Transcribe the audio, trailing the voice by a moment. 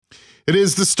It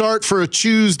is the start for a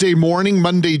Tuesday morning,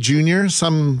 Monday Junior,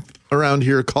 some around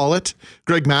here call it.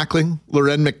 Greg Mackling,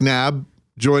 Loren McNabb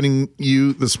joining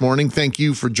you this morning. Thank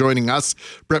you for joining us.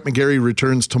 Brett McGarry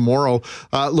returns tomorrow.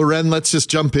 Loren, let's just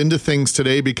jump into things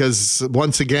today because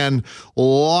once again,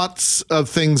 lots of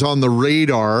things on the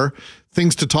radar,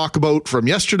 things to talk about from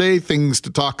yesterday, things to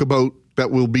talk about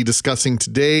that we'll be discussing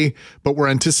today, but we're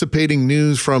anticipating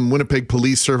news from Winnipeg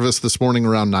Police Service this morning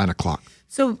around 9 o'clock.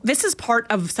 So this is part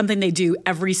of something they do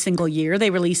every single year.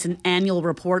 They release an annual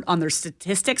report on their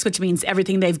statistics, which means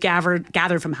everything they've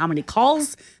gathered from how many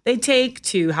calls they take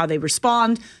to how they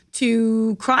respond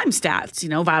to crime stats,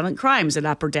 violent crimes, and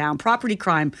up or down, property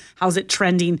crime, how's it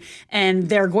trending? And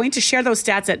they're going to share those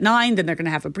stats at 9, then they're going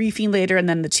to have a briefing later, and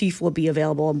then the chief will be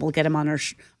available and we'll get him on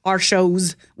our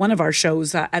shows, one of our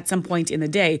shows at some point in the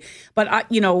day. But,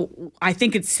 I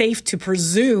think it's safe to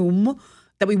presume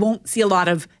that we won't see a lot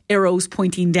of arrows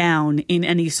pointing down in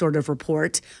any sort of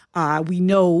report. We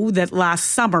know that last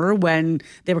summer when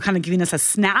they were kind of giving us a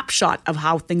snapshot of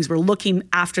how things were looking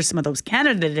after some of those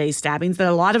Canada Day stabbings, that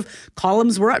a lot of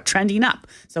columns were trending up.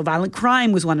 So violent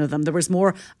crime was one of them. There was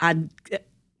more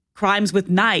crimes with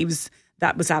knives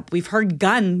that was up. We've heard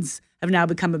guns have now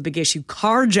become a big issue.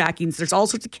 Carjackings, there's all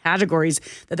sorts of categories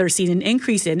that they're seeing an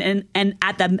increase in. And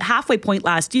at the halfway point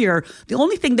last year, the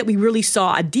only thing that we really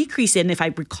saw a decrease in, if I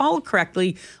recall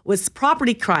correctly, was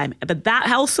property crime. But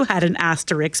that also had an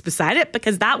asterisk beside it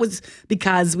because that was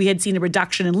because we had seen a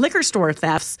reduction in liquor store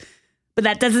thefts. But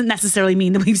that doesn't necessarily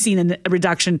mean that we've seen a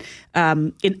reduction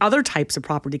in other types of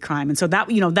property crime. And so that,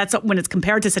 that's when it's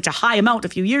compared to such a high amount a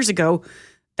few years ago.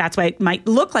 That's why it might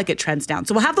look like it trends down.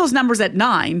 So we'll have those numbers at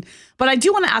 9. But I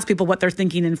do want to ask people what they're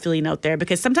thinking and feeling out there,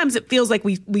 because sometimes it feels like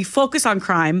we focus on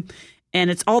crime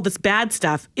and it's all this bad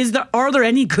stuff. Are there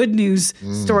any good news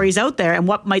stories out there, and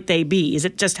what might they be? Is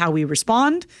it just how we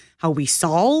respond, how we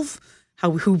solve,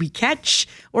 who we catch,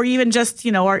 or even just,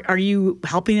 are you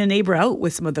helping a neighbor out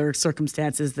with some of their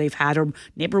circumstances they've had, or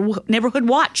neighborhood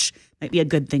watch might be a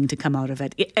good thing to come out of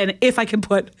it. And if I can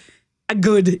put a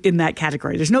good in that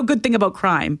category. There's no good thing about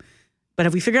crime, but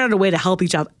have we figured out a way to help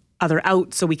each other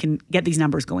out so we can get these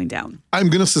numbers going down? I'm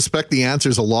going to suspect the answer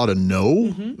is a lot of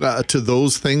no to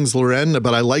those things, Loren,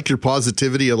 but I like your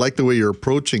positivity. I like the way you're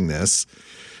approaching this.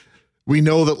 We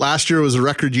know that last year was a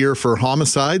record year for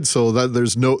homicide, so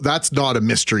that's not a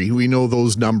mystery. We know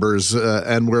those numbers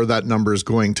and where that number is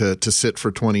going to sit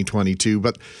for 2022.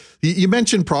 But you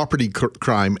mentioned property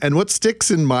crime, and what sticks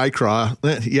in my craw,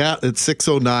 it's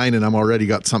 6:09 and I'm already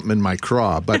got something in my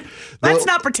craw. But let's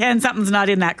not pretend something's not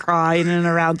in that craw in and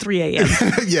around 3 a.m.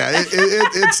 Yeah,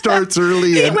 it starts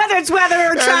early. Whether it's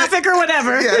weather or traffic or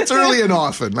whatever. Yeah, it's early and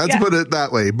often. Let's put it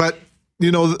that way. But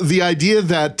the idea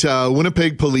that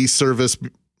Winnipeg Police Service,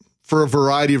 for a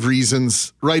variety of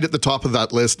reasons, right at the top of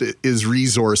that list is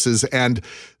resources and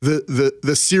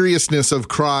the seriousness of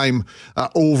crime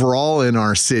overall in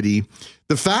our city.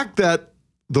 The fact that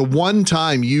the one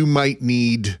time you might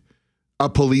need a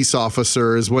police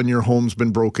officer is when your home's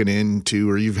been broken into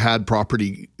or you've had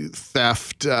property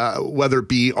theft, whether it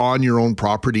be on your own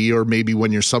property or maybe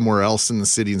when you're somewhere else in the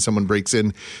city and someone breaks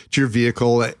in to your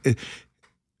vehicle.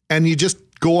 And you just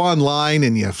go online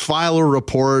and you file a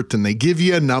report and they give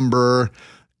you a number,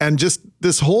 and just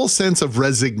this whole sense of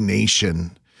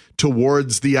resignation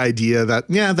towards the idea that,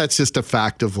 that's just a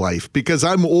fact of life. Because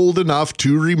I'm old enough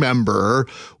to remember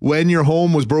when your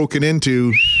home was broken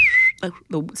into,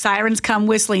 the sirens come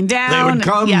whistling down. They would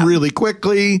come really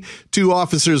quickly. 2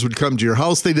 officers would come to your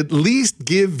house. They'd at least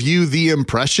give you the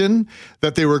impression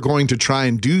that they were going to try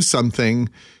and do something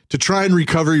to try and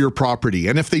recover your property.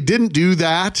 And if they didn't do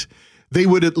that, they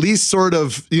would at least sort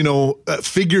of,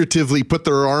 figuratively put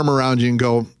their arm around you and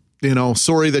go,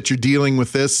 sorry that you're dealing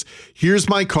with this. Here's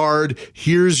my card.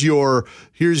 Here's your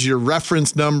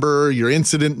reference number, your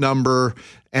incident number.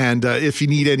 And if you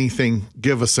need anything,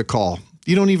 give us a call.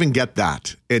 You don't even get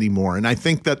that anymore. And I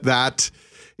think that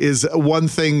is one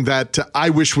thing that I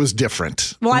wish was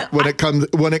different when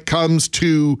it comes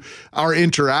to our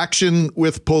interaction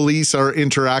with police, our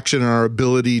interaction and our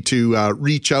ability to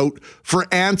reach out for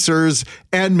answers,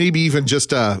 and maybe even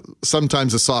just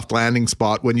sometimes a soft landing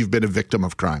spot when you've been a victim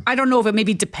of crime. I don't know if it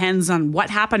maybe depends on what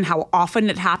happened, how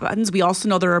often it happens. We also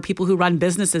know there are people who run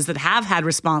businesses that have had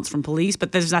response from police,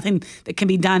 but there's nothing that can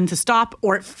be done to stop,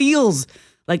 or it feels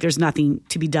like there's nothing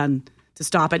to be done to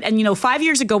stop it. And, 5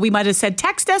 years ago, we might have said,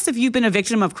 text us if you've been a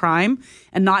victim of crime,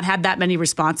 and not had that many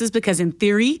responses, because in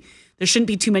theory, there shouldn't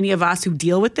be too many of us who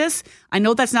deal with this. I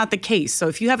know that's not the case. So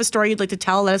if you have a story you'd like to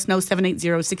tell, let us know,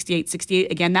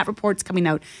 780-6868. Again, that report's coming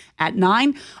out at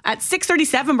 9. At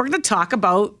 6:37, we're going to talk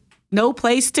about no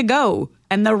place to go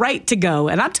and the right to go.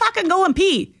 And I'm talking go and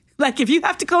pee. Like if you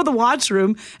have to go to the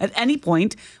washroom at any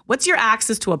point, what's your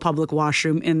access to a public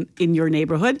washroom in your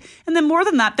neighborhood? And then more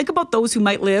than that, think about those who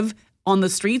might live on the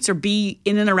streets or be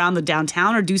in and around the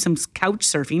downtown or do some couch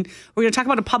surfing. We're going to talk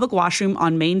about a public washroom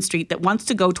on Main Street that wants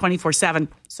to go 24/7.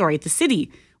 Sorry, the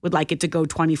city would like it to go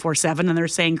 24/7. And they're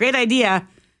saying, great idea.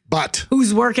 But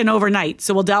who's working overnight?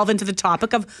 So we'll delve into the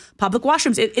topic of public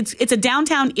washrooms. It's a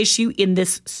downtown issue in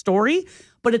this story,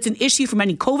 but it's an issue for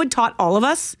many. COVID taught all of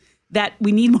us that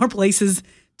we need more places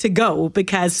to go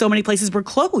because so many places were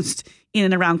closed in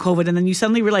and around COVID. And then you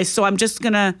suddenly realize, so I'm just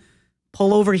going to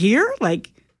pull over here?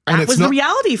 Like that was the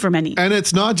reality for many. And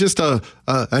it's not just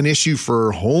an issue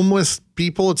for homeless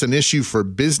people. It's an issue for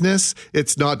business.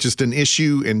 It's not just an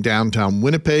issue in downtown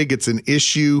Winnipeg. It's an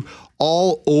issue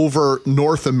all over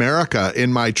North America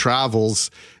in my travels.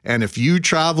 And if you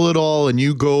travel at all and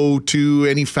you go to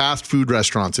any fast food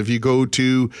restaurants, if you go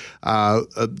to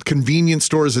convenience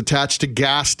stores attached to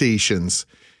gas stations,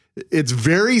 it's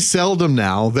very seldom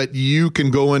now that you can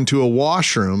go into a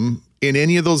washroom in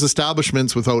any of those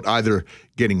establishments without either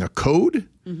getting a code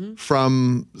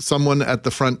from someone at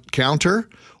the front counter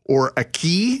or a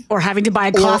key. Or having to buy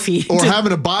a coffee. Or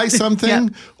having to buy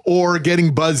something or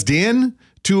getting buzzed in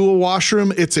to a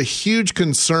washroom. It's a huge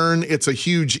concern. It's a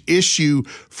huge issue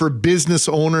for business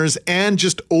owners and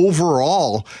just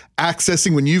overall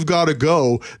accessing when you've got to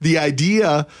go. The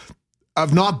idea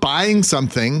of not buying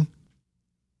something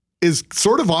is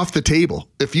sort of off the table.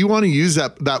 If you want to use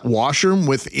that washroom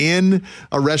within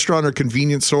a restaurant or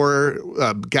convenience store,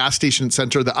 gas station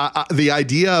center, the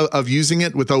idea of using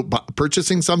it without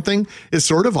purchasing something is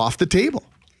sort of off the table.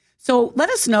 So let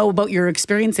us know about your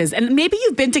experiences. And maybe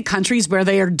you've been to countries where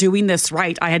they are doing this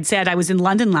right. I had said I was in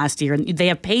London last year and they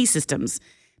have pay systems,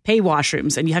 pay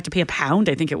washrooms, and you have to pay £1,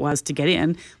 I think it was, to get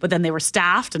in. But then they were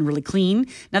staffed and really clean.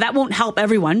 Now, that won't help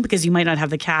everyone because you might not have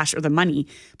the cash or the money.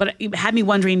 But it had me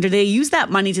wondering, do they use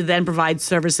that money to then provide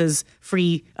services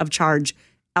free of charge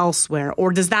elsewhere?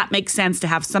 Or does that make sense to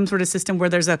have some sort of system where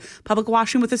there's a public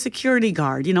washroom with a security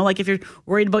guard? You know, like if you're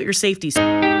worried about your safety.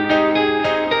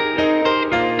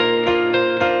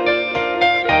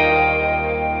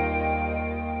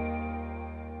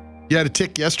 You had a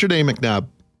tick yesterday, McNabb.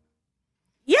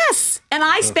 Yes. And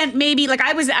I spent maybe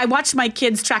I watched my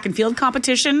kids' track and field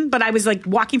competition, but I was like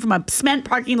walking from a cement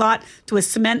parking lot to a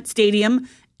cement stadium.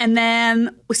 And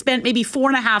then we spent maybe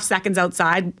 4.5 seconds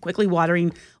outside quickly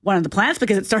watering one of the plants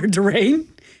because it started to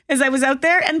rain as I was out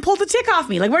there and pulled the tick off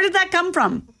me. Like, where did that come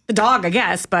from? The dog, I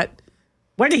guess, but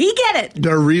where did he get it?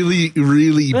 They're really,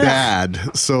 really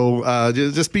bad. So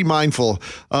just be mindful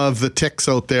of the ticks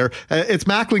out there. It's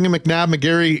Mackling and McNabb.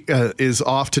 McGarry is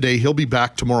off today. He'll be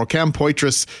back tomorrow. Cam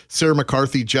Poitras, Sarah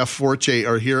McCarthy, Jeff Forche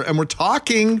are here. And we're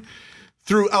talking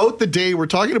throughout the day. We're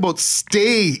talking about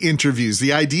stay interviews,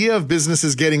 the idea of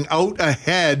businesses getting out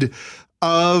ahead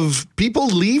of people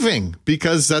leaving,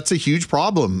 because that's a huge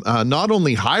problem. Not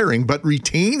only hiring, but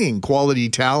retaining quality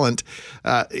talent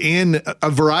in a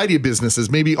variety of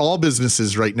businesses. Maybe all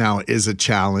businesses right now is a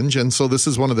challenge. And so this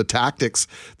is one of the tactics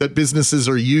that businesses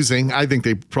are using. I think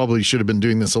they probably should have been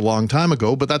doing this a long time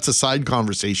ago, but that's a side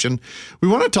conversation. We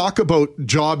want to talk about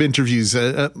job interviews.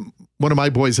 One of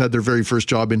my boys had their very first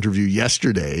job interview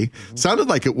yesterday. Sounded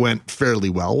like it went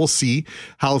fairly well. We'll see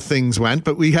how things went.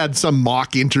 But we had some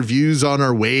mock interviews on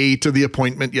our way to the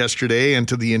appointment yesterday and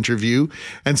to the interview.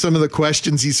 And some of the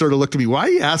questions, he sort of looked at me, why are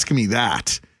you asking me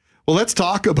that? Well, let's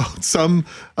talk about some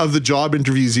of the job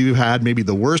interviews you've had, maybe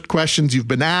the worst questions you've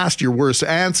been asked, your worst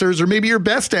answers, or maybe your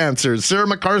best answers. Sarah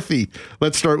McCarthy,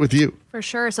 let's start with you. For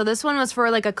sure. So this one was for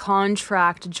like a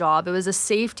contract job. It was a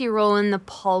safety role in the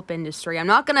pulp industry. I'm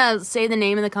not going to say the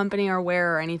name of the company or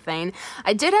where or anything.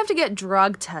 I did have to get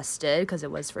drug tested because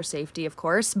it was for safety, of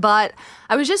course. But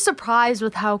I was just surprised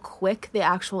with how quick the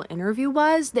actual interview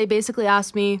was. They basically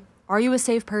asked me, are you a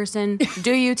safe person?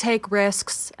 Do you take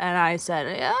risks? And I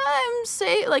said, yeah, I'm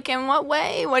safe. Like, in what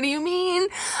way? What do you mean?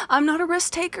 I'm not a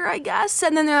risk taker, I guess.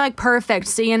 And then they're like, perfect.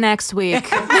 See you next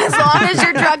week. As long as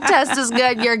your drug test is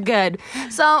good, you're good.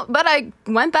 So, but I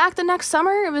went back the next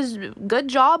summer. It was a good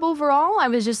job overall. I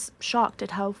was just shocked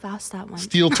at how fast that went.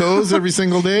 Steel toes every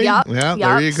single day? Yep. Yeah,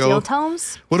 there you go. Steel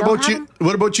toes. What about you?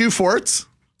 What about you, Forts?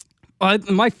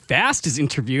 My fastest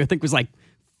interview, I think, was like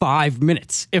 5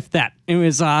 minutes, if that. It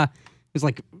was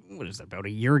like, what is that, about a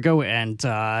year ago, and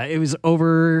it was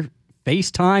over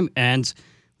FaceTime, and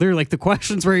they're like, the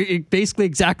questions were basically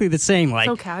exactly the same. Like,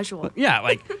 so casual. Yeah,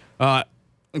 like, how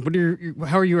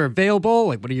are you available?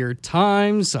 Like, what are your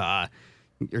times? Are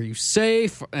you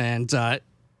safe? And are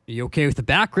you okay with the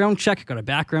background check? I got a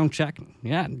background check.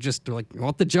 Yeah, and just they're like, you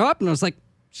want the job? And I was like,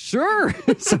 sure.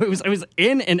 So I was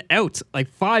in and out like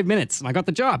 5 minutes, and I got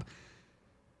the job.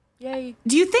 Yay.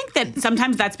 Do you think that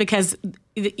sometimes that's because,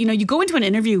 you go into an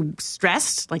interview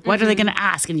stressed, like what are they going to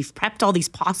ask? And you've prepped all these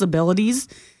possibilities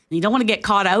and you don't want to get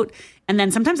caught out. And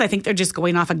then sometimes I think they're just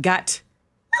going off a gut.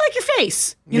 I like your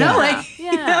face, you know, like,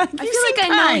 Yeah. I feel like I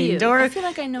know you. Or I feel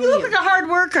like I know you look like a hard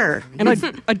worker. And I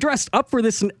dressed up for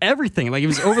this and everything. Like, it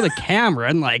was over the camera,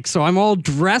 and like, so I'm all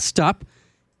dressed up.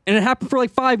 And it happened for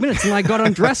like 5 minutes, and I got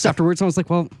undressed afterwards. And I was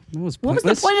like, well, that was pointless. What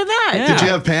was the point of that? Yeah. Did you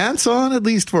have pants on at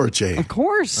least for it, Jay? Of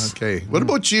course. Okay. What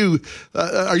about you?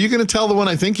 Are you going to tell the one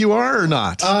I think you are or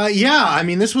not? Yeah. I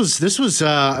mean, this was.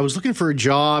 I was looking for a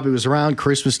job. It was around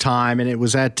Christmas time, and it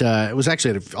was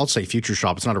actually at I'll say Future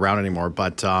Shop. It's not around anymore,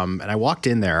 but and I walked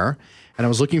in there. And I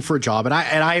was looking for a job, and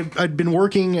I'd been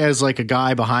working as like a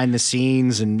guy behind the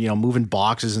scenes and moving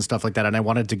boxes and stuff like that. And I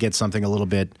wanted to get something a little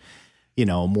bit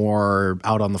more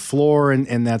out on the floor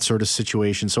and that sort of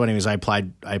situation. So anyways, I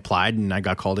applied and I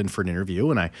got called in for an interview,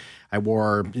 and I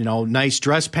wore, nice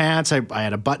dress pants. I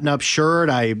had a button-up shirt.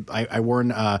 I wore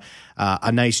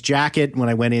a nice jacket when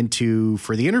I went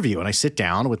for the interview, and I sit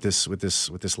down with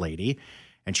this lady,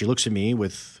 and she looks at me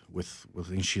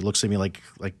she looks at me like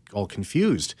all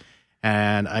confused.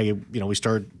 And we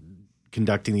start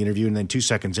conducting the interview, and then 2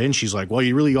 seconds in, she's like, well,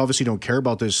 you really obviously don't care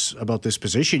about this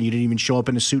position. You didn't even show up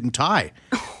in a suit and tie.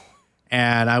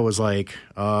 And I was like,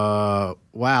 well,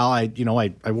 I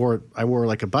wore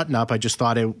like a button up. I just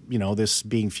thought this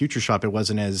being Future Shop, it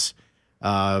wasn't as,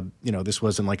 this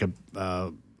wasn't like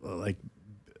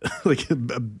like a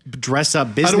dress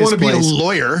up business. I don't want to place. be a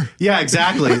lawyer. Yeah,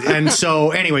 exactly. And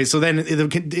so anyway, then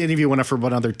the interview went up for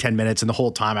another 10 minutes, and the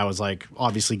whole time I was like,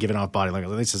 obviously giving off body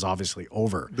language. This is obviously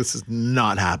over. This is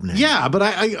not happening. Yeah, but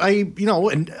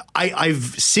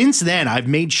I've since then I've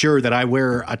made sure that I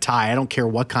wear a tie. I don't care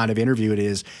what kind of interview it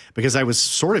is, because I was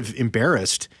sort of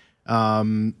embarrassed.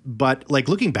 But like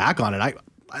looking back on it,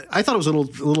 I thought it was a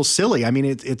little silly. I mean,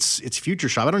 it's Future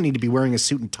Shop. I don't need to be wearing a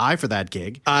suit and tie for that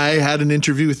gig. I had an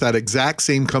interview with that exact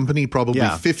same company probably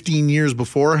 15 years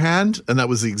beforehand, and that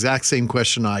was the exact same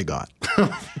question I got.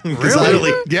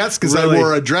 Really? Yes, because I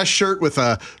wore a dress shirt with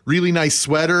a really nice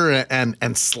sweater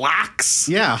and slacks.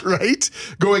 Yeah. Right?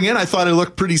 Going in, I thought I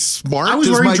looked pretty smart. I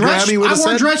was wearing Grammy would have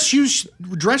said. dress shoes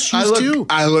too.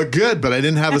 I look good, but I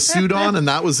didn't have a suit on, and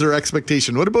that was their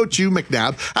expectation. What about you,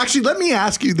 McNabb? Actually, let me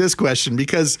ask you this question,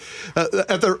 because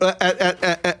at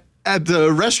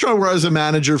the restaurant where I was a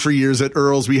manager for years at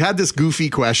Earl's, we had this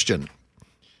goofy question.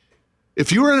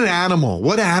 If you were an animal,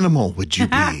 what animal would you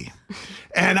be?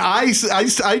 And I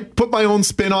put my own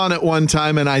spin on it one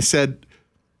time, and I said,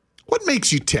 what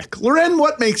makes you tick? Loren,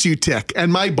 what makes you tick?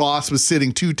 And my boss was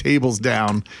sitting 2 tables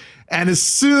down. And as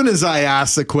soon as I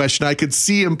asked the question, I could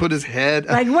see him put his head.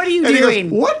 Like, what are you and doing? He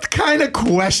goes, what kind of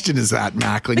question is that,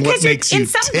 Mackling? Because what makes you in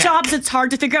some tick? jobs, it's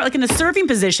hard to figure out. Like in a serving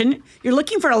position, you're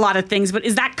looking for a lot of things, but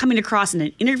is that coming across in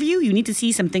an interview? You need to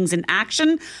see some things in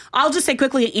action. I'll just say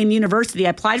quickly, in university, I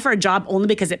applied for a job only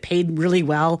because it paid really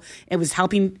well. It was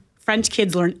helping French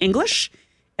kids learn English.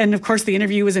 And of course, the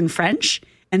interview was in French.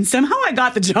 And somehow I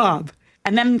got the job.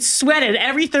 And then sweated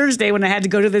every Thursday when I had to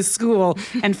go to this school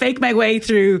and fake my way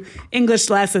through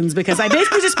English lessons, because I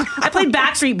basically I played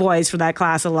Backstreet Boys for that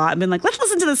class a lot and been like, let's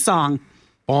listen to this song.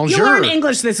 Bonjour. You learn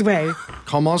English this way.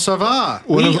 Comment ça va?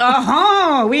 Oui.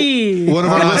 One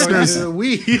of our listeners,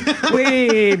 Oui,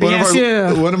 bien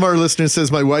sûr. one of our listeners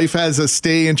says, my wife has a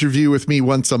stay interview with me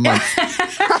once a month.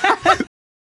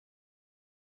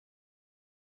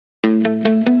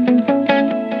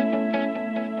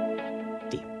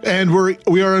 And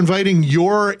we are inviting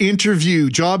your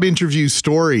job interview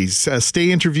stories.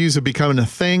 Stay interviews have become a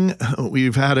thing.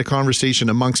 We've had a conversation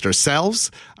amongst ourselves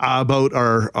about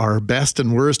our best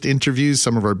and worst interviews,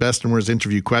 some of our best and worst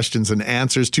interview questions and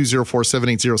answers.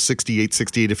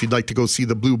 204-780-6868. If you'd like to go see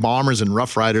the Blue Bombers and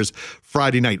Rough Riders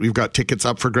Friday night, we've got tickets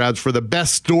up for grabs for the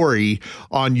best story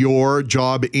on your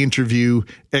job interview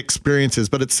experiences.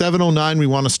 But at 7:09, we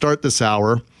want to start this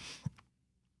hour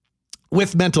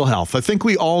with mental health. I think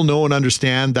we all know and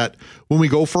understand that when we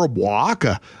go for a walk,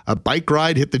 a bike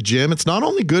ride, hit the gym, it's not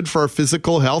only good for our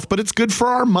physical health, but it's good for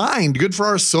our mind, good for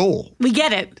our soul. We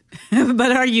get it.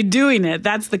 But are you doing it?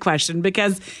 That's the question,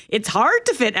 because it's hard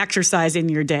to fit exercise in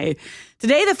your day.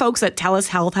 Today, the folks at TELUS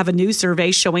Health have a new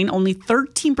survey showing only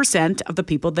 13% of the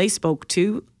people they spoke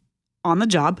to on the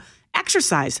job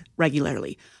exercise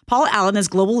regularly. Paula Allen is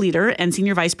Global Leader and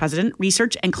Senior Vice President,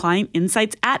 Research and Client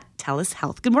Insights at TELUS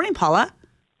Health. Good morning, Paula.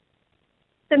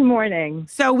 Good morning.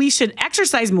 So we should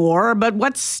exercise more, but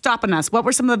what's stopping us? What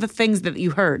were some of the things that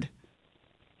you heard?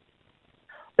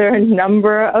 There are a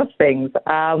number of things.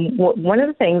 One of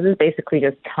the things is basically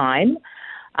just time.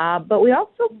 But we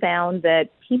also found that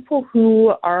people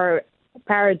who are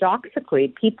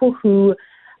paradoxically, people who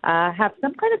have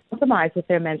some kind of compromise with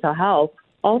their mental health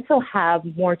also have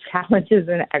more challenges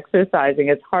in exercising.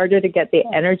 It's harder to get the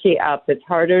energy up. It's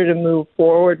harder to move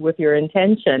forward with your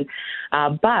intention.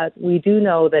 But we do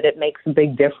know that it makes a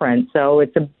big difference. So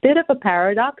it's a bit of a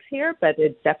paradox here, but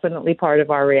it's definitely part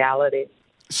of our reality.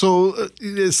 So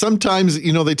sometimes,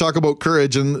 they talk about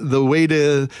courage, and the way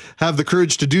to have the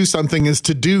courage to do something is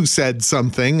to do said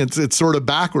something. It's sort of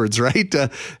backwards, right? To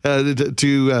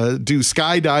do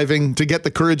skydiving, to get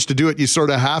the courage to do it, you sort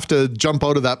of have to jump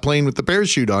out of that plane with the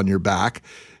parachute on your back.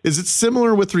 Is it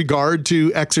similar with regard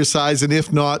to exercise? And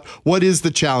if not, what is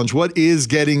the challenge? What is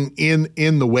getting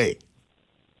in the way?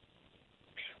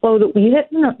 Well, you hit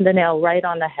the nail right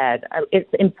on the head.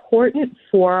 It's important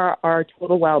for our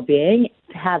total well-being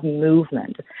to have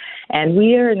movement. And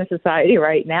we are in a society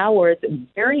right now where it's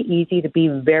very easy to be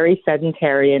very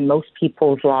sedentary in most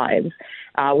people's lives.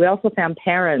 We also found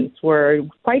parents were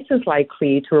twice as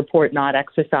likely to report not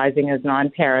exercising as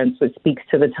non-parents, which speaks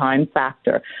to the time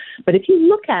factor. But if you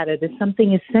look at it as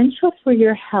something essential for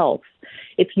your health,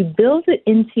 if you build it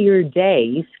into your day,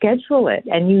 you schedule it,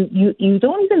 and you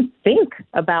don't even think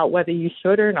about whether you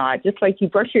should or not, just like you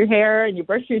brush your hair and you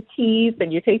brush your teeth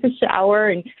and you take a shower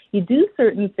and you do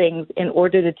certain things in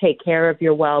order to take care of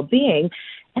your well-being,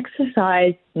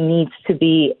 exercise needs to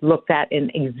be looked at in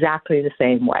exactly the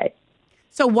same way.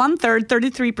 So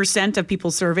 33% of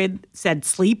people surveyed said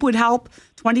sleep would help.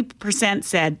 20%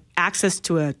 said access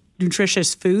to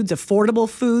nutritious foods, affordable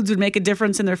foods would make a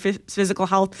difference in their physical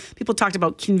health. People talked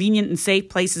about convenient and safe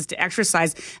places to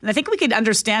exercise. And I think we could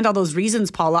understand all those reasons,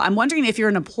 Paula. I'm wondering if you're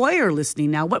an employer listening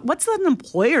now, what's an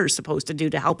employer supposed to do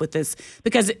to help with this?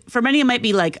 Because for many, it might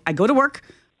be like, I go to work,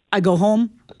 I go home,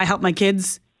 I help my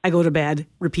kids, I go to bed,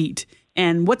 repeat.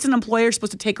 And what's an employer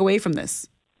supposed to take away from this?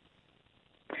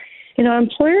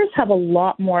 Employers have a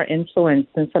lot more influence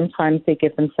than sometimes they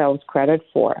give themselves credit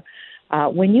for.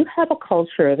 When you have a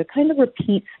culture that kind of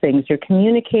repeats things, you're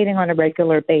communicating on a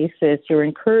regular basis, you're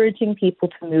encouraging people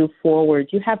to move forward,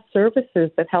 you have services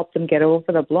that help them get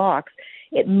over the blocks,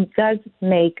 it does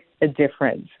make a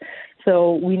difference.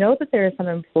 So we know that there are some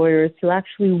employers who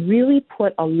actually really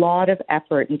put a lot of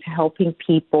effort into helping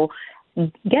people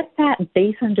get that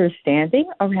base understanding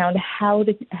around how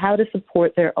to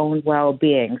support their own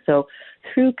well-being. So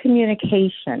through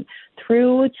communication,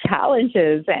 through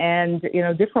challenges and,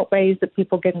 different ways that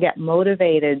people can get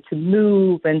motivated to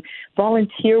move, and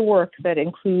volunteer work that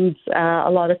includes a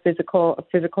lot of physical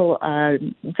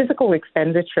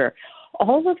expenditure.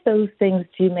 All of those things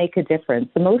do make a difference.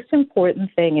 The most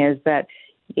important thing is that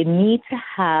you need to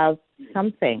have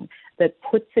something that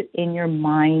puts it in your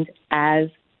mind as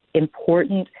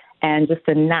important and just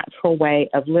a natural way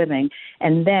of living.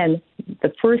 And then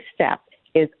the first step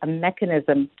is a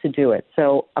mechanism to do it.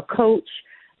 So a coach,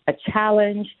 a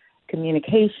challenge,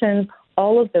 communication,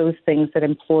 all of those things that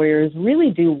employers really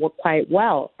do quite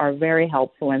well are very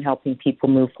helpful in helping people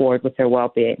move forward with their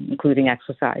well-being, including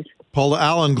exercise. Paula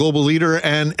Allen, Global Leader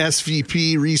and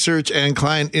SVP Research and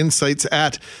Client Insights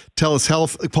at TELUS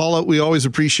Health. Paula, we always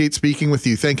appreciate speaking with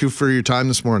you. Thank you for your time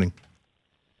this morning.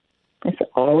 It's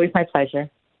always my pleasure.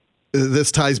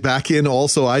 This ties back in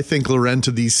also, I think, Loren,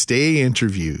 to these stay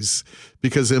interviews,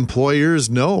 because employers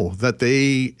know that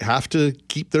they have to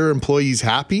keep their employees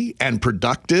happy and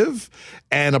productive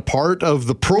and a part of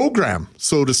the program,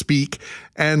 so to speak.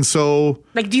 And so,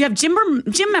 do you have gym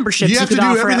memberships? You have to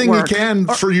do everything you can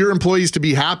for your employees to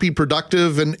be happy,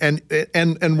 productive,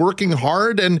 and working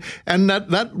hard, and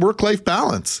that work-life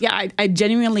balance. Yeah, I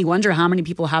genuinely wonder how many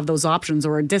people have those options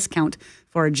or a discount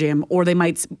for a gym, or they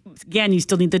might, again, you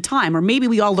still need the time. Or maybe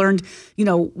we all learned,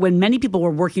 when many people were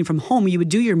working from home, you would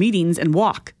do your meetings and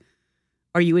walk.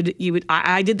 Or you would.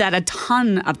 I did that a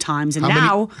ton of times, and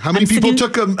how many people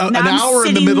took an hour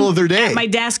in the middle of their day at my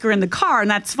desk or in the car, and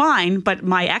that's fine. But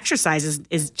my exercise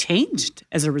is changed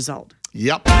as a result.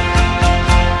 Yep.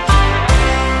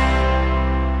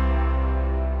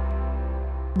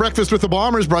 Breakfast with the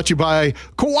Bombers brought to you by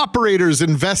Cooperators,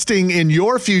 investing in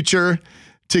your future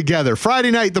together.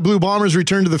 Friday night, the Blue Bombers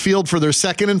returned to the field for their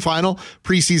second and final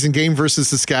preseason game versus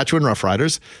Saskatchewan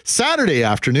Roughriders. Saturday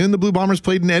afternoon, the Blue Bombers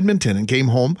played in Edmonton and came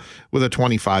home with a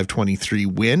 25-23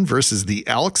 win versus the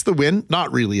Elks. The win,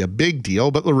 not really a big deal,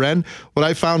 but Loren, what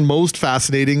I found most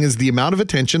fascinating is the amount of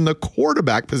attention the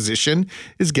quarterback position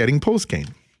is getting post-game.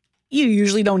 You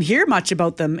usually don't hear much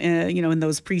about them, in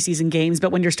those preseason games,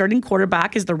 but when your starting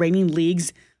quarterback is the reigning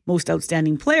league's most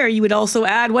outstanding player, you would also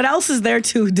add what else is there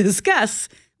to discuss.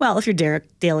 Well, if you're Derek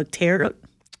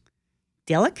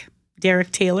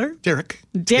Derek Taylor. Derek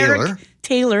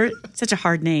Taylor, such a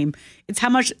hard name. It's how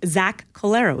much Zach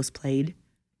Collaros played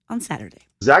on Saturday.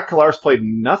 Zach Collaros played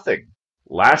nothing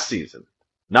last season.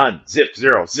 None. Zip,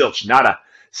 zero, zilch, nada.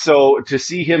 So to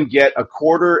see him get a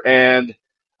quarter and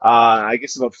I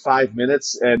guess about 5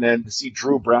 minutes, and then to see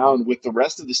Drew Braun with the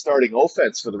rest of the starting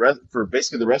offense for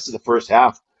basically the rest of the first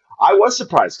half, I was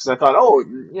surprised because I thought,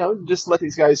 just let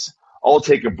these guys all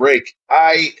take a break.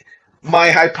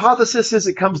 My hypothesis is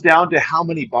it comes down to how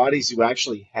many bodies you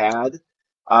actually had.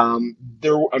 They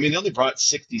only brought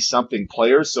 60-something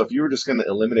players, so if you were just going to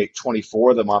eliminate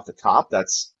 24 of them off the top,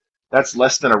 that's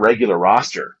less than a regular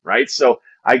roster, right? So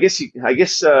I guess you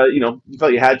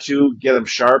felt you had to get them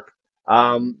sharp.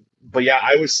 But yeah,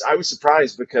 I was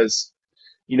surprised because,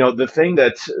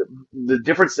 the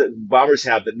difference that Bombers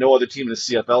have that no other team in the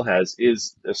CFL has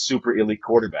is a super elite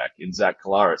quarterback in Zach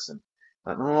Collaros. And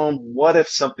what if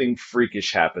something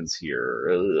freakish happens here?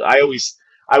 I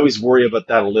always worry about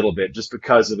that a little bit just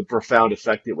because of the profound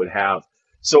effect it would have.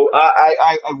 So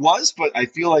but I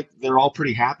feel like they're all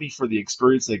pretty happy for the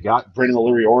experience they got. Brendan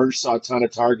O'Leary-Orange saw a ton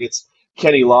of targets.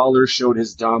 Kenny Lawler showed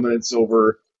his dominance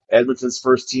over Edmonton's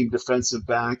first-team defensive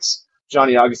backs.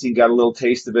 Johnny Augustine got a little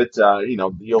taste of it.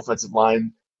 The offensive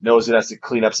line knows it has to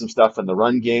clean up some stuff in the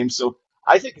run game. So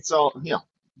I think it's all,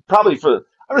 probably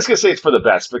I'm just going to say it's for the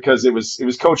best because it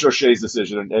was Coach O'Shea's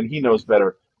decision, and he knows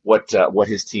better what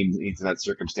his team needs in that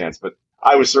circumstance. But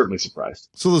I was certainly surprised.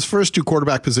 So those first two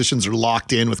quarterback positions are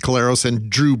locked in with Collaros and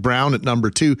Drew Braun at number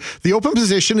 2. The open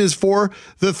position is for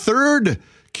the third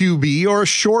QB or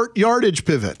short yardage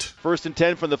pivot. 1st and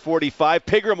 10 from the 45.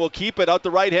 Pigram will keep it out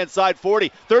the right-hand side, 40,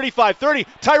 35, 30.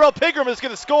 Tyrell Pigram is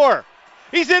going to score.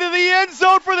 He's into the end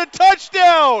zone for the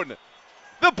touchdown.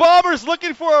 The Bombers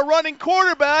looking for a running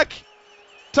quarterback.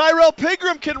 Tyrell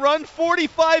Pigram can run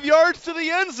 45 yards to the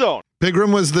end zone.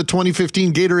 Pigram was the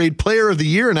 2015 Gatorade Player of the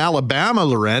Year in Alabama,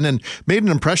 Loren, and made an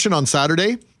impression on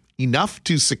Saturday. Enough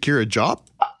to secure a job?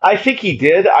 I think he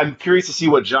did. I'm curious to see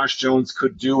what Josh Jones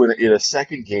could do in a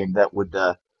second game that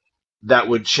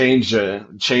would change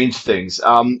things.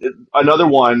 Another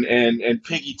one, and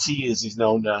Piggy T, as he's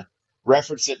known,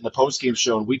 referenced it in the postgame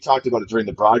show, and we talked about it during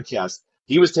the broadcast.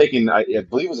 He was taking, I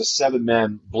believe it was a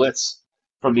 7-man blitz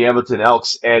from the Edmonton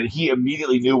Elks, and he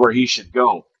immediately knew where he should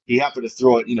go. He happened to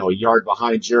throw it, a yard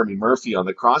behind Jeremy Murphy on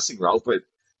the crossing route, but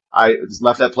I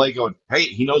left that play going, hey,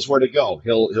 he knows where to go.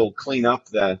 He'll clean up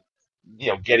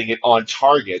getting it on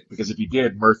target, because if he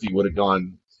did, Murphy would have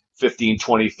gone 15,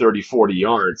 20, 30, 40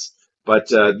 yards. But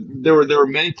there were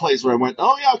many plays where I went,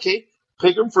 oh, yeah, okay.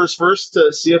 Pigram for his first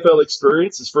CFL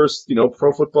experience, his first,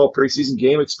 pro football preseason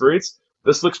game experience.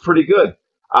 This looks pretty good.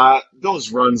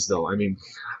 Those runs, though, I mean,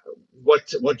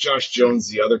 what Josh Jones,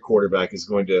 the other quarterback, is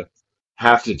going to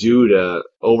have to do to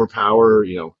overpower,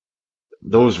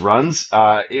 those runs,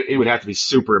 it would have to be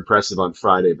super impressive on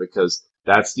Friday, because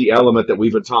that's the element that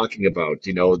we've been talking about.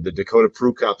 The Dakota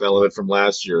Prue Cup element from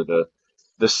last year, the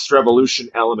Strevolution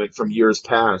element from years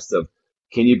past of,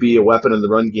 can you be a weapon in the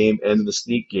run game and in the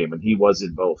sneak game? And he was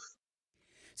in both.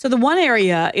 So the one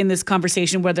area in this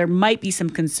conversation where there might be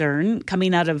some concern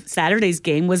coming out of Saturday's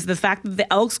game was the fact that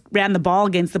the Elks ran the ball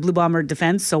against the Blue Bomber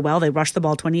defense so well. They rushed the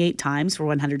ball 28 times for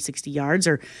 160 yards,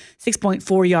 or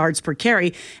 6.4 yards per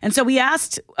carry. And so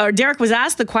Derek was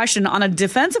asked the question, on a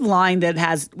defensive line that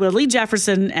has Willie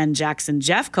Jefferson and Jackson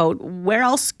Jeffcoat, where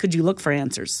else could you look for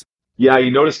answers? Yeah, you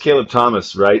noticed Caleb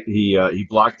Thomas, right? He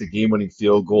blocked the game-winning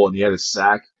field goal, and he had a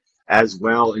sack as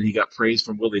well, and he got praise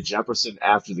from Willie Jefferson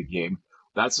after the game.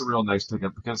 That's a real nice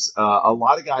pickup, because a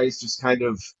lot of guys just kind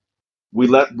of,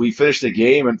 we finished the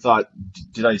game and thought,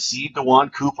 did I see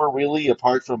DeJuan Cooper really,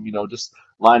 apart from, just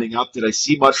lining up? Did I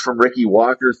see much from Ricky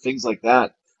Walker? Things like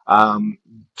that.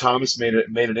 Thomas made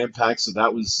an impact, so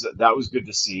that was good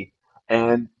to see.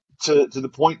 And to the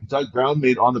point Doug Brown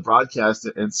made on the broadcast,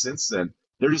 and since then,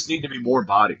 there just need to be more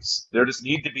bodies. There just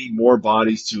need to be more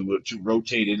bodies to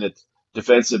rotate in at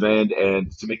defensive end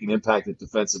and to make an impact at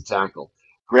defensive tackle.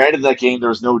 Granted, that game there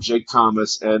was no Jake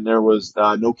Thomas and there was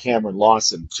no Cameron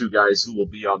Lawson, two guys who will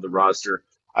be on the roster,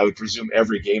 I would presume,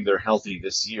 every game they're healthy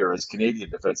this year as Canadian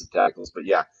defensive tackles. But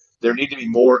yeah, there need to be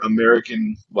more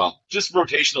American, just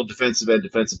rotational defensive end,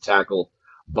 defensive tackle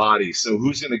bodies. So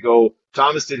who's going to go?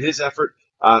 Thomas did his effort.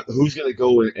 Who's going to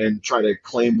go and try to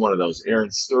claim one of those?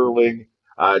 Aaron Sterling,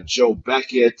 Joe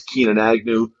Beckett, Keenan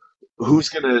Agnew. Who's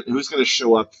going to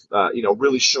show up?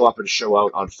 Really show up and show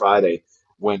out on Friday,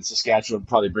 when Saskatchewan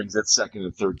probably brings its second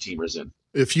and third teamers in.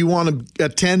 If you want to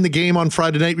attend the game on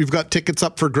Friday night, we've got tickets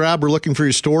up for grab. We're looking for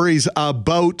your stories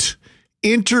about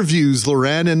interviews,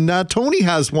 Loren, and Tony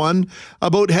has one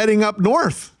about heading up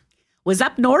north. was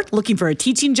up north looking for a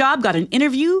teaching job, got an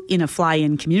interview in a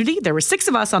fly-in community. There were 6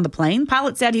 of us on the plane.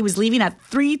 Pilot said he was leaving at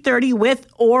 3:30 with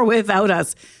or without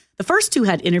us. The first 2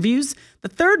 had interviews. The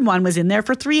third one was in there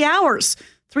for 3 hours.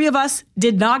 3 of us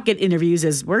did not get interviews,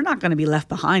 as we're not going to be left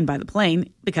behind by the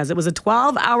plane, because it was a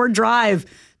 12-hour drive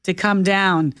to come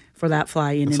down for that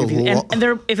fly-in interview. And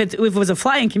there, if it was a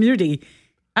fly-in community,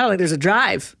 I don't think there's a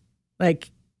drive,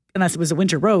 unless it was a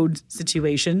winter road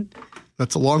situation.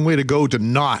 That's a long way to go to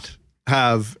not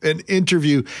have an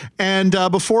interview. And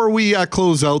before we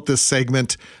close out this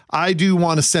segment, I do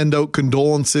want to send out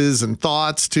condolences and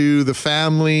thoughts to the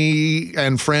family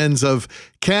and friends of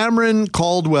Cameron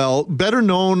Caldwell, better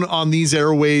known on these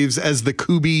airwaves as the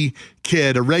Koobie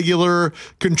Kid, a regular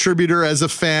contributor as a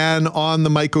fan on the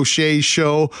Mike O'Shea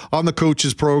show, on the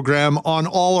coaches program, on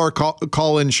all our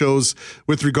call-in shows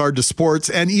with regard to sports.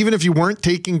 And even if you weren't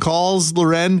taking calls,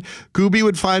 Loren, Koobie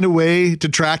would find a way to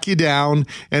track you down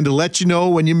and to let you know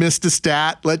when you missed a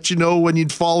stat, let you know when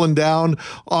you'd fallen down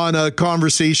on a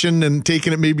conversation and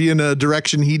taken it maybe in a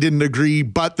direction he didn't agree,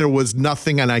 but there was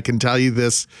nothing, and I can tell you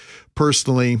this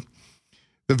personally,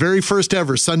 the very first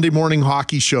ever Sunday morning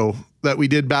hockey show that we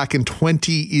did back in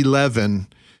 2011,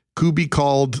 Koobie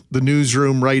called the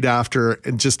newsroom right after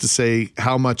and just to say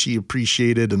how much he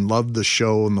appreciated and loved the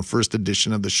show and the first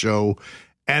edition of the show.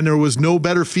 And there was no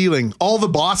better feeling. All the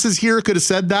bosses here could have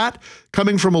said that.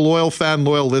 Coming from a loyal fan,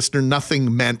 loyal listener,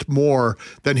 nothing meant more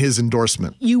than his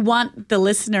endorsement. You want the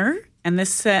listener and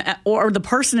this, or the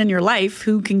person in your life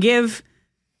who can give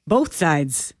both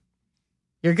sides.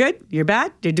 You're good, you're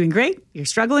bad, you're doing great, you're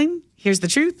struggling. Here's the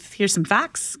truth, here's some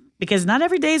facts, because not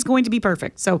every day is going to be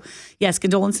perfect. So yes,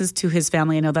 condolences to his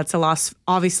family. I know that's a loss,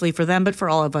 obviously, for them, but for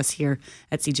all of us here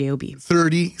at CJOB.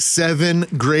 37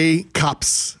 Grey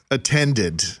Cups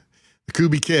attended. The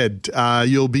Koobie Kid,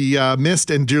 you'll be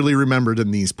missed and dearly remembered in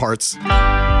these parts.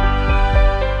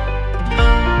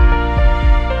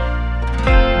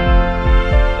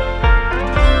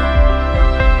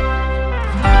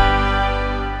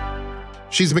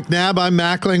 She's McNabb. I'm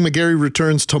Mackling. McGarry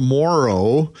returns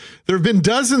tomorrow. There have been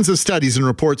dozens of studies and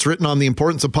reports written on the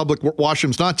importance of public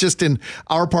washrooms, not just in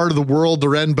our part of the world,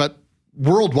 Loren, but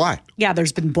worldwide. Yeah,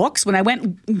 there's been books. When I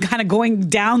went kind of going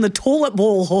down the toilet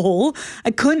bowl hole,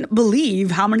 I couldn't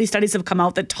believe how many studies have come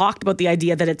out that talked about the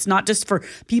idea that it's not just for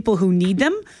people who need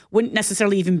them, wouldn't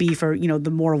necessarily even be for,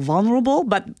 the more vulnerable,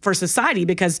 but for society,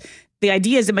 because the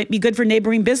idea is it might be good for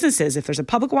neighboring businesses. If there's a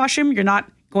public washroom, you're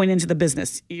not going into the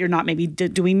business. You're not maybe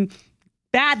doing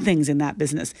bad things in that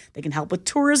business. They can help with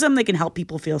tourism. They can help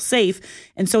people feel safe.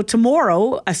 And so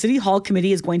tomorrow, a City Hall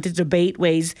committee is going to debate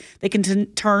ways they can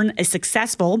turn a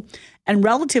successful and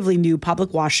relatively new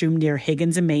public washroom near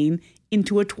Higgins and Main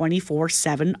into a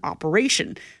 24/7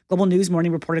 operation. Global News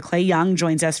Morning reporter Clay Young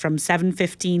joins us from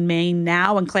 715 Main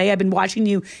now. And Clay, I've been watching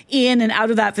you in and out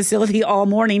of that facility all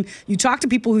morning. You talk to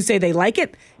people who say they like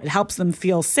it. It helps them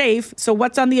feel safe. So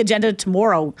what's on the agenda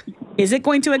tomorrow? Is it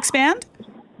going to expand?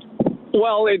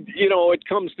 Well, it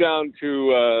comes down to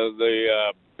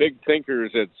the big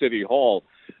thinkers at City Hall.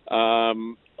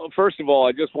 First of all,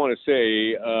 I just want to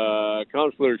say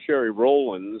Councillor Sherry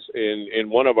Rowlands in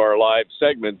one of our live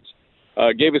segments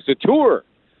gave us a tour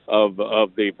of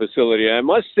the facility. I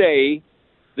must say,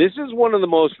 this is one of the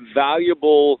most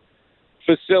valuable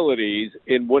facilities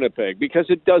in Winnipeg because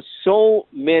it does so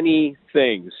many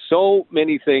things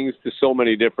to so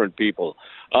many different people.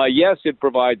 Yes, it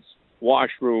provides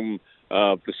washroom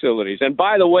facilities. And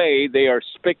by the way, they are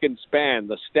spick and span.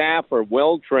 The staff are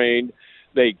well trained.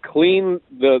 They clean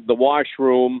the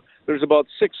washroom. There's about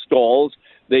 6 stalls.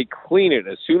 They clean it.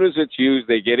 As soon as it's used,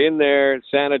 they get in there,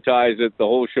 sanitize it, the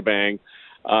whole shebang.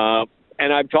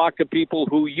 And I've talked to people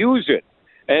who use it.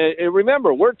 And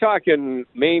remember, we're talking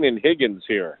Maine and Higgins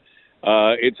here.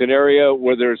 It's an area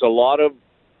where there's a lot of,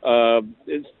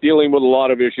 it's dealing with a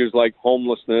lot of issues like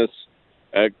homelessness,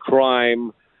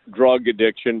 crime, drug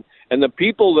addiction. And the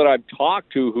people that I've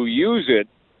talked to who use it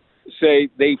say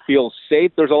they feel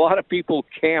safe. There's a lot of people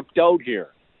camped out here.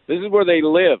 This is where they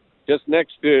live, just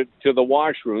next to the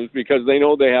washrooms, because they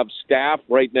know they have staff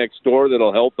right next door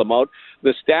that'll help them out.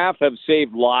 The staff have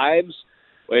saved lives.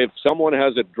 If someone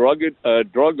has a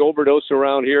drug overdose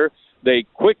around here, they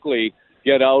quickly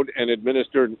get out and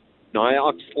administer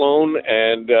naloxone,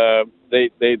 and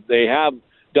they have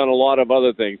done a lot of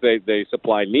other things. They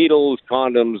supply needles,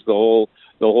 condoms, the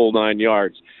whole 9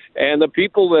 yards. And the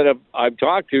people that I've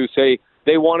talked to say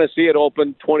they want to see it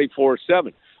open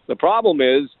 24/7. The problem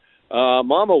is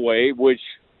Mama Way, which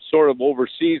sort of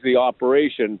oversees the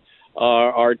operation,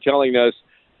 are telling us,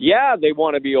 yeah, they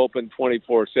want to be open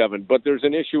 24/7, but there's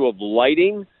an issue of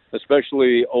lighting,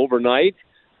 especially overnight.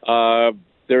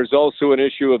 there's also an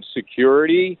issue of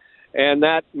security, and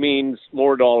that means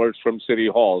more dollars from City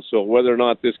Hall. So whether or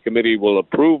not this committee will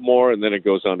approve more and then it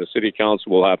goes on to City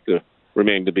Council will have to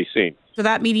remain to be seen. So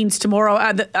that meeting's tomorrow.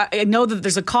 I know that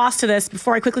there's a cost to this.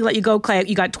 Before I quickly let you go, Clay,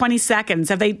 you got 20 seconds.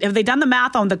 Have they done the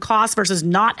math on the cost versus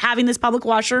not having this public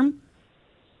washroom?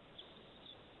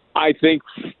 I think,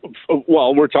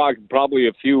 well, we're talking probably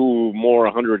a few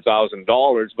more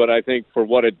 $100,000, but I think for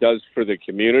what it does for the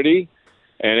community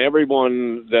and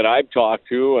everyone that I've talked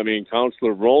to, I mean,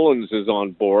 Councillor Rollins is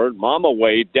on board. Mama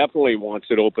Way definitely wants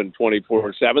it open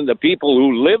 24/7. The people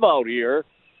who live out here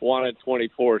want it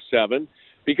 24/7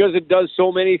 because it does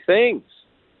so many things.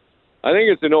 I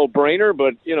think it's a no-brainer,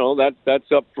 but, you know,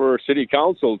 that's up for City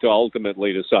Council to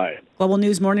ultimately decide. Global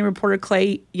News Morning reporter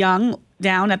Clay Young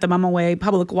down at the Mama Way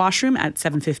Public Washroom at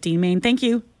 715 Main. Thank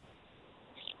you.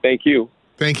 Thank you.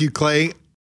 Thank you, Clay.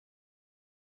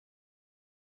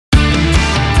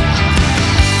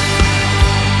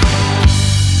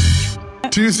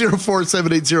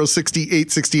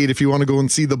 204-780-6868 if you want to go and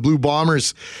see the Blue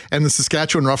Bombers and the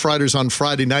Saskatchewan Roughriders on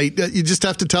Friday night. You just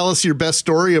have to tell us your best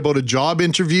story about a job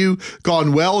interview,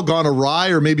 gone well, gone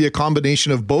awry, or maybe a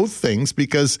combination of both things,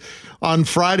 because on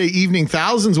Friday evening,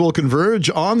 thousands will converge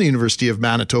on the University of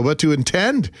Manitoba to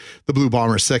attend the Blue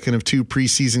Bombers' second of two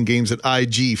preseason games at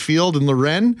IG Field in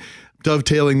Lorraine.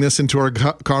 Dovetailing this into our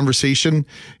conversation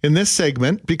in this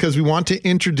segment because we want to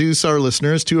introduce our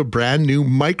listeners to a brand new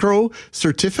micro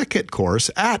certificate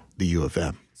course at the U of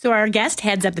M. So our guest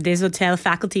heads up the Des Hôtels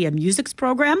Faculty of Music's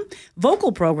program,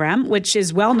 vocal program, which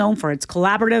is well known for its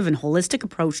collaborative and holistic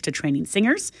approach to training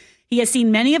singers. He has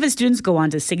seen many of his students go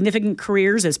on to significant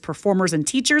careers as performers and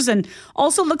teachers, and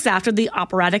also looks after the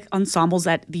operatic ensembles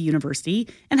at the university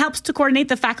and helps to coordinate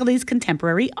the faculty's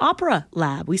contemporary opera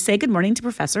lab. We say good morning to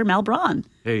Professor Mel Braun.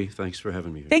 Hey, thanks for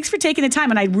having me here. Thanks for taking the time.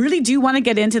 And I really do want to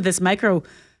get into this micro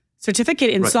certificate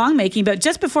in songmaking, but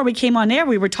just before we came on air,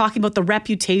 we were talking about the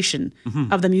reputation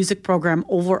of the music program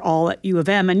overall at U of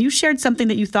M, and you shared something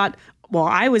that you thought, well,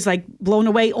 I was like blown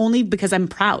away only because I'm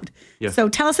proud. Yeah. So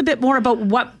tell us a bit more about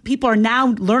what people are now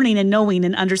learning and knowing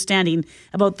and understanding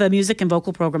about the music and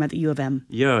vocal program at the U of M.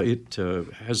 Yeah, it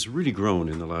has really grown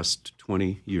in the last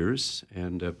 20 years.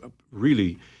 And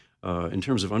really, in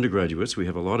terms of undergraduates, we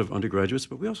have a lot of undergraduates,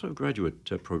 but we also have a graduate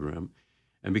program.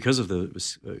 And because of the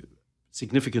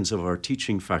significance of our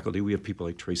teaching faculty, we have people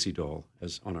like Tracy Dahl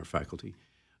as on our faculty.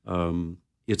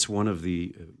 It's one of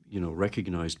the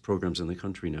recognized programs in the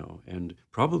country now, and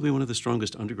probably one of the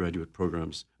strongest undergraduate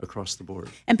programs across the board.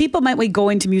 And people might be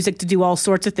going to music to do all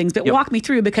sorts of things, but walk me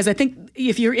through, because I think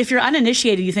if you're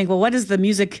uninitiated, you think, well, what does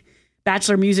the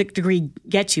bachelor music degree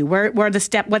get you?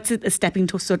 What's it a stepping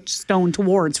stone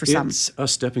towards for some? It's a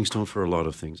stepping stone for a lot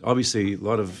of things. Obviously, a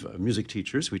lot of music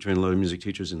teachers. We train a lot of music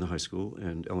teachers in the high school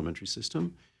and elementary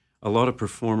system. A lot of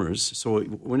performers. So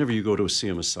whenever you go to a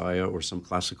Sia Messiah or some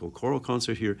classical choral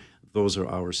concert here, those are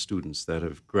our students that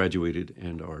have graduated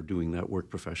and are doing that work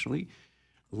professionally.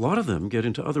 A lot of them get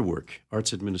into other work,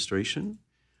 arts administration.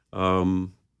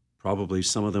 Probably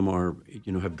some of them are,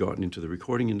 have gotten into the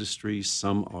recording industry.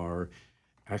 Some are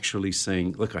actually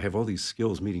saying, look, I have all these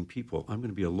skills meeting people. I'm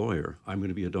going to be a lawyer. I'm going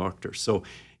to be a doctor. So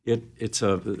the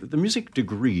music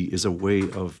degree is a way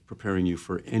of preparing you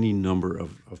for any number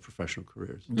of professional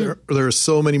careers. There are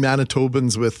so many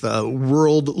Manitobans with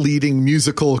world-leading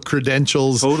musical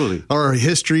credentials. Totally. Our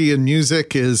history in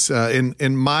music is,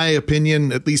 in my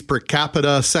opinion, at least per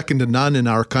capita, second to none in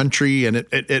our country. And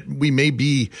we may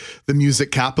be the music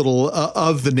capital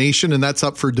of the nation, and that's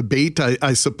up for debate,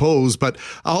 I suppose. But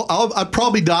I'll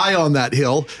probably die on that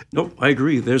hill. Nope, I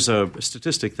agree. There's a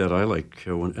statistic that I like.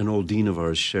 An old dean of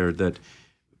ours shared that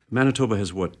Manitoba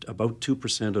has about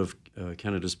 2% of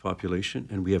Canada's population,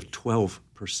 and we have 12%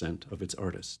 of its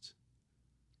artists.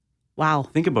 Wow.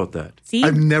 Think about that. See?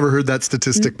 I've never heard that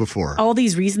statistic before. All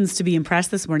these reasons to be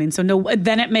impressed this morning. So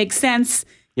then it makes sense.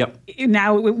 Yep.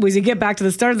 Now, as you get back to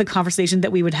the start of the conversation,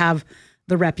 that we would have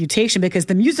the reputation, because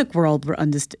the music world will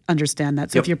understand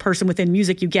that. So if you're a person within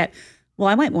music, you get, well,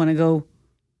 I might want to go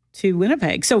to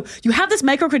Winnipeg. So you have this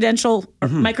micro-credential or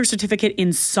micro-certificate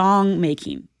in song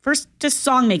making. First, just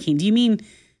song making. Do you mean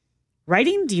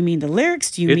writing? Do you mean the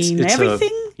lyrics? Do you mean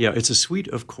everything? It's a suite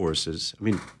of courses. I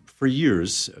mean, for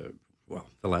years,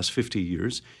 the last 50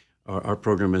 years, our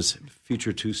program has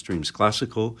featured two streams,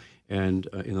 classical and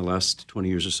in the last 20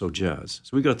 years or so, jazz.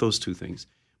 So we got those two things.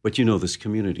 But this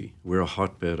community, we're a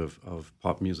hotbed of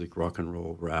pop music, rock and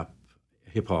roll, rap,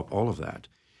 hip-hop, all of that.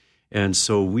 And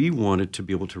so we wanted to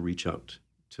be able to reach out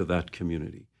to that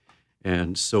community.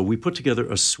 And so we put together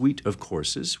a suite of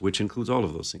courses, which includes all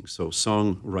of those things. So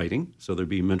songwriting, so there'd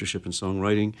be mentorship in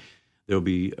songwriting. There'll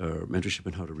be mentorship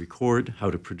in how to record,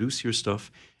 how to produce your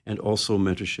stuff, and also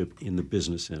mentorship in the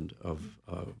business end of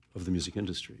the music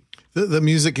industry. The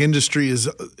music industry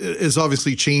is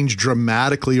obviously changed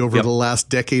dramatically over the last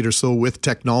decade or so with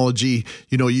technology.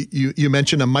 You know, you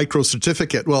mentioned a micro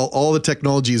certificate. Well, all the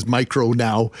technology is micro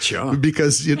now,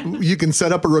 because you can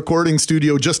set up a recording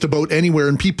studio just about anywhere,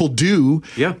 and people do.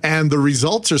 Yeah. And the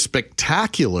results are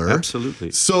spectacular.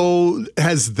 Absolutely. So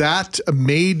has that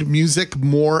made music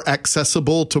more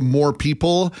accessible to more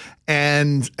people?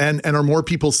 And are more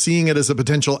people seeing it as a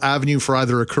potential avenue for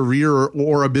either a career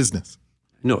or a business?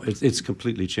 No, it's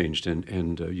completely changed.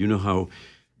 And you know how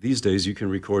these days you can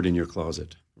record in your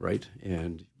closet, right?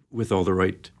 And with all the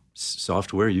right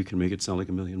software, you can make it sound like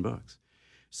 $1 million.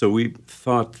 So we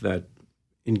thought that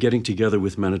in getting together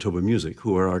with Manitoba Music,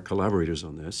 who are our collaborators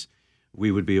on this,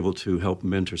 we would be able to help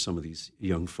mentor some of these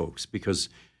young folks, because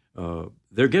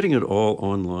they're getting it all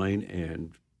online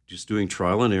and just doing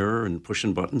trial and error and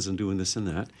pushing buttons and doing this and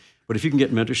that. But if you can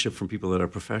get mentorship from people that are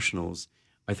professionals,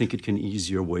 I think it can ease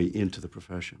your way into the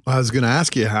profession. I was going to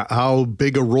ask you, how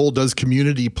big a role does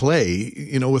community play,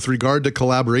 you know, with regard to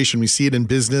collaboration? We see it in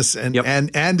business and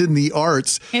in the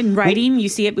arts. In writing, you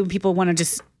see it when people want to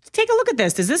just take a look at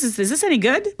this. Is this any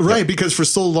good? Right, because for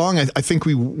so long, I think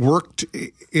we worked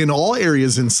in all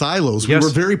areas in silos. We were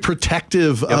very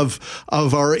protective of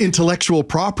our intellectual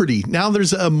property. Now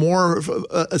there's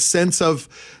a sense of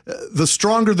the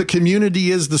stronger the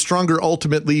community is, the stronger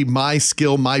ultimately my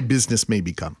skill, my business may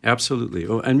become. Absolutely.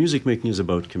 Oh, and music making is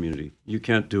about community. You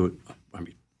can't do it. I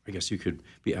mean, I guess you could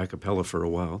be a cappella for a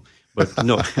while, but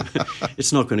no,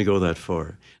 it's not going to go that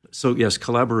far. So yes,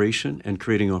 collaboration and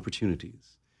creating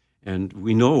opportunities. And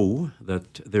we know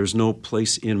that there's no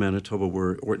place in Manitoba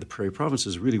or the Prairie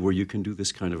provinces really where you can do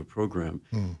this kind of a program.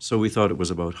 So we thought it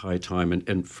was about high time.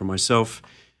 And for myself,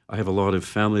 I have a lot of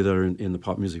family that are in the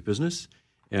pop music business,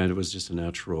 and it was just a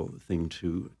natural thing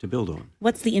to build on.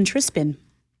 What's the interest been?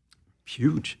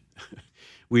 Huge.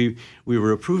 We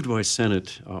were approved by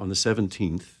Senate on the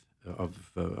 17th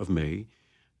of May,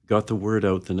 got the word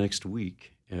out the next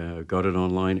week, got it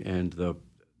online, and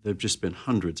there have just been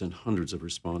hundreds and hundreds of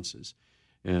responses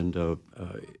and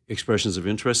expressions of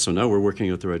interest. So now we're working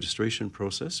out the registration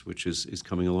process, which is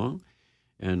coming along.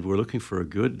 And we're looking for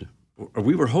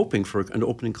we were hoping for an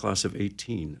opening class of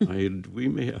 18. We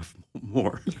may have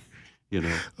more. You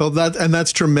know. Well,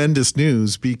 that's tremendous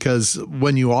news, because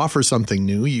when you offer something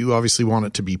new, you obviously want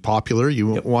it to be popular.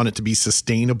 You want it to be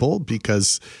sustainable,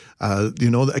 because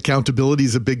accountability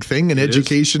is a big thing in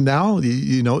education now.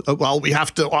 Well, we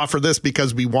have to offer this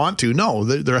because we want to. No,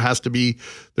 there has to be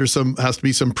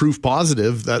some proof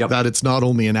positive that it's not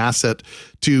only an asset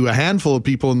to a handful of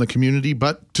people in the community,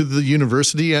 but to the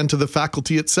university and to the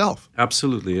faculty itself.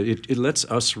 Absolutely, it lets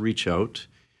us reach out,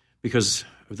 because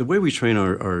the way we train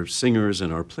our singers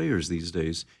and our players these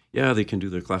days, they can do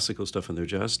their classical stuff and their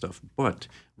jazz stuff, but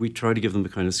we try to give them the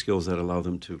kind of skills that allow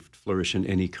them to flourish in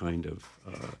any kind of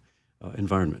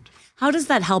environment. How does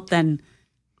that help then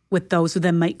with those who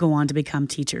then might go on to become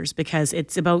teachers? Because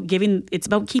it's about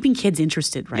keeping kids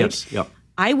interested, right? Yes. Yep.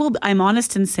 I'm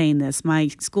honest in saying this. My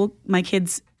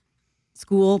kids'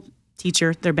 school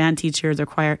teacher, their band teacher, their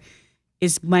choir,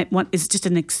 is just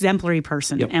an exemplary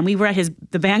person. And we were at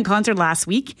the band concert last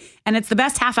week, and it's the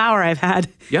best half hour I've had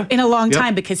in a long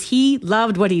time, because he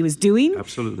loved what he was doing.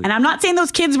 Absolutely. And I'm not saying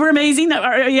those kids were amazing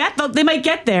yet. They might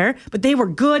get there, but they were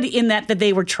good in that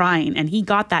they were trying, and he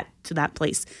got that to that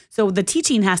place. So the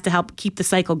teaching has to help keep the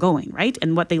cycle going, right?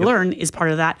 And what they learn is part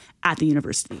of that at the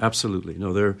university. Absolutely.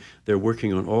 No, they're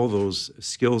working on all those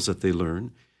skills that they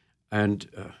learn. And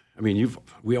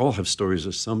we all have stories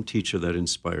of some teacher that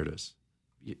inspired us,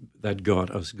 that got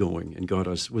us going and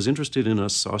was interested in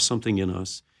us, saw something in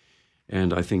us.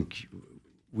 And I think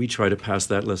we try to pass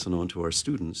that lesson on to our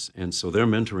students. And so they're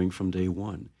mentoring from day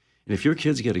one. And if your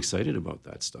kids get excited about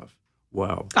that stuff,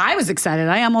 wow. I was excited.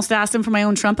 I almost asked him for my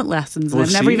own trumpet lessons.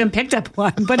 I've never even picked up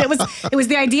one. But it was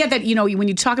the idea that, when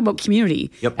you talk about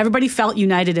community, everybody felt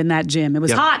united in that gym. It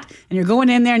was hot, and you're going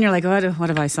in there and you're like, what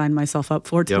have I signed myself up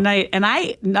for tonight? And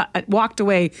I walked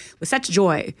away with such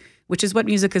joy, which is what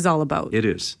music is all about. It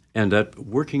is. And that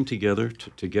working together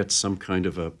to get some kind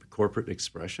of a corporate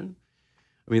expression,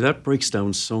 that breaks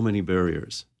down so many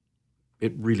barriers.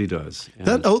 It really does. And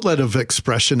that outlet of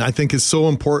expression, I think, is so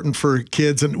important for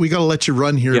kids. And we got to let you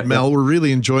run here, Mel. We're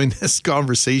really enjoying this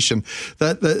conversation.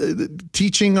 That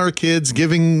teaching our kids,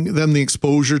 giving them the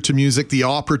exposure to music, the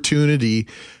opportunity,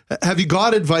 Have you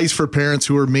got advice for parents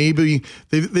who are maybe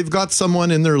they've got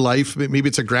someone in their life, maybe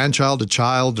it's a grandchild, a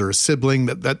child, or a sibling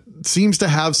that seems to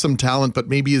have some talent, but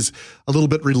maybe is a little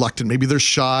bit reluctant. Maybe they're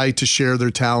shy to share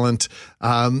their talent.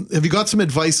 Have you got some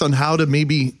advice on how to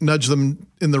maybe nudge them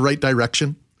in the right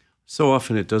direction? So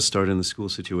often it does start in the school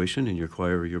situation, in your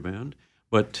choir or your band.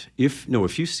 But if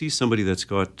you see somebody that's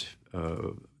got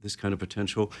this kind of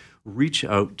potential, reach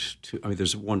out to,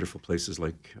 there's wonderful places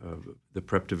like the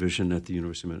prep division at the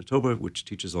University of Manitoba, which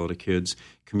teaches a lot of kids,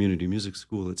 community music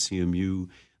school at CMU.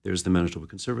 There's the Manitoba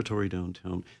Conservatory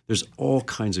downtown. There's all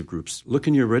kinds of groups. Look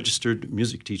in your registered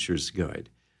music teacher's guide.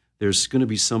 There's going to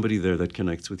be somebody there that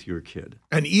connects with your kid.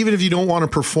 And even if you don't want to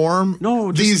perform,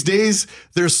 these days,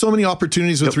 there's so many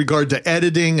opportunities with regard to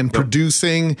editing and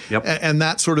producing and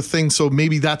that sort of thing. So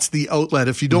maybe that's the outlet.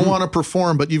 If you don't want to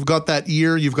perform, but you've got that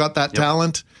ear, you've got that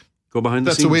talent, go behind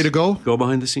the scenes. That's the way to go? Go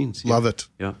behind the scenes. Love it.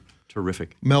 Yeah,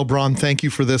 terrific. Mel Braun, thank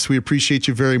you for this. We appreciate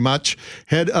you very much.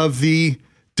 Head of the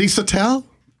Desautels?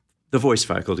 The voice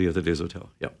faculty of the Desautels,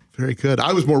 Very good.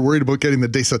 I was more worried about getting the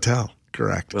Desautels.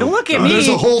 Correct. Don't look at me. There's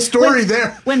a whole story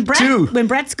there. When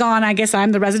Brett's gone, I guess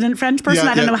I'm the resident French person.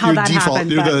 I don't know how that happened.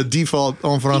 You're the default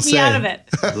en français. Keep me out of it.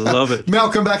 Love it.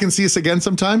 Mel, come back and see us again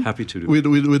sometime. Happy to do it.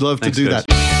 We'd love to do guys.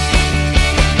 that.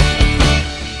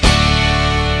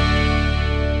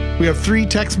 We have 3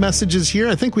 text messages here.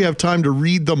 I think we have time to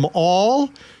read them all.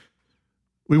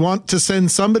 We want to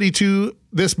send somebody to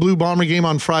this Blue Bomber game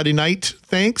on Friday night,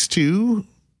 thanks to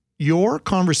your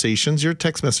conversations, your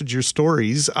text message, your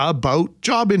stories about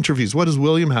job interviews. What does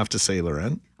William have to say,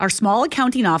 Lauren? Our small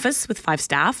accounting office with 5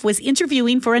 staff was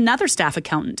interviewing for another staff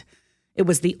accountant. It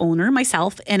was the owner,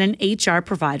 myself, and an HR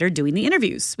provider doing the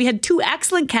interviews. We had 2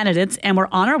 excellent candidates and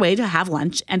were on our way to have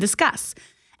lunch and discuss.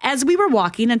 As we were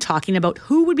walking and talking about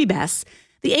who would be best,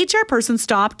 the HR person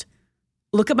stopped,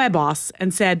 looked at my boss,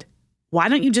 and said, "Why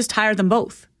don't you just hire them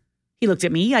both?" He looked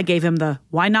at me, I gave him the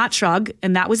why not shrug,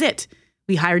 and that was it.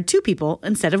 We hired 2 people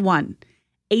instead of 1.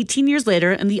 18 years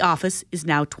later, and the office is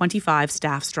now 25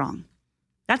 staff strong.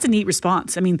 That's a neat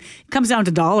response. I mean, it comes down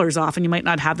to dollars often. You might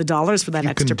not have the dollars for that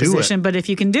extra position, but if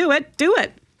you can do it, do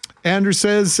it. Andrew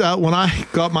says, when I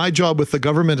got my job with the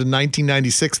government in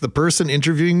 1996, the person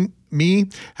interviewing me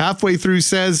halfway through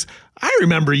says, "I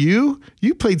remember you.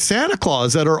 You played Santa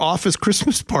Claus at our office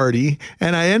Christmas party,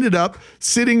 and I ended up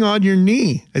sitting on your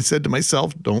knee." I said to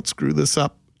myself, don't screw this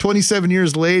up. 27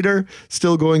 years later,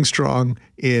 still going strong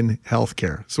in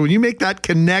healthcare. So when you make that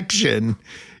connection,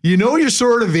 you know you're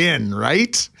sort of in,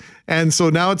 right? And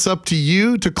so now it's up to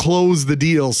you to close the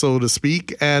deal, so to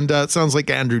speak. And it sounds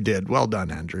like Andrew did. Well done,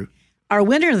 Andrew. Our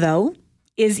winner, though,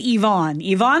 is Yvonne.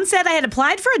 Yvonne said I had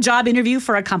applied for a job interview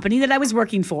for a company that I was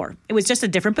working for. It was just a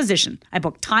different position. I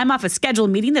booked time off a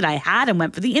scheduled meeting that I had and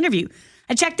went for the interview.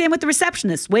 I checked in with the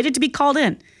receptionist, waited to be called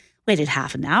in. Waited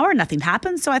half an hour, nothing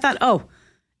happened. So I thought,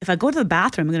 if I go to the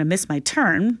bathroom, I'm going to miss my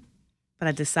turn. But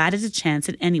I decided to chance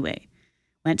it anyway.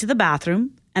 Went to the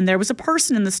bathroom, and there was a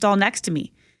person in the stall next to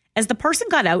me. As the person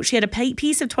got out, she had a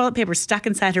piece of toilet paper stuck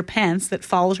inside her pants that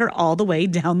followed her all the way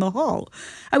down the hall.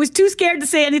 I was too scared to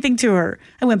say anything to her.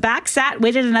 I went back, sat,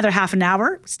 waited another half an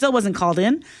hour, still wasn't called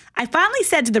in. I finally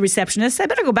said to the receptionist, "I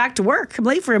better go back to work. I'm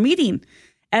late for a meeting."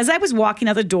 As I was walking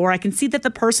out the door, I can see that the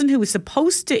person who was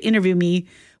supposed to interview me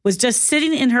was just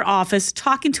sitting in her office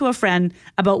talking to a friend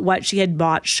about what she had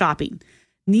bought shopping.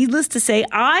 Needless to say,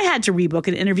 I had to rebook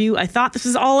an interview. I thought this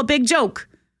was all a big joke.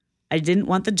 I didn't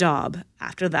want the job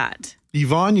after that.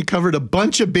 Yvonne, you covered a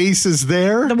bunch of bases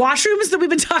there. The washrooms that we've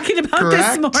been talking about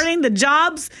this morning, the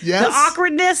jobs, the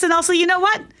awkwardness, and also, you know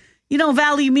what? You don't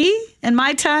value me and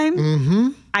my time. Mm-hmm.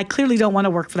 I clearly don't want to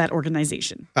work for that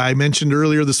organization. I mentioned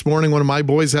earlier this morning, one of my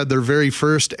boys had their very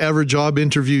first ever job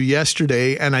interview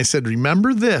yesterday. And I said,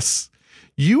 remember this,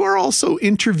 you are also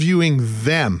interviewing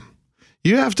them.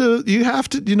 You have to,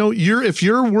 if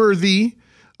you're worthy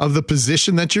of the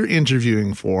position that you're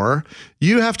interviewing for,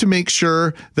 you have to make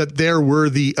sure that they're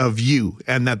worthy of you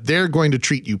and that they're going to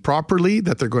treat you properly,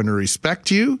 that they're going to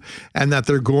respect you, and that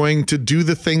they're going to do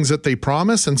the things that they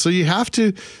promise. And so you have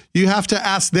to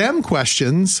ask them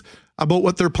questions about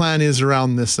what their plan is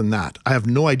around this and that. I have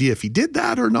no idea if he did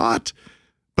that or not,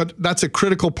 but that's a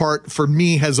critical part for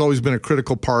me, has always been a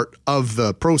critical part of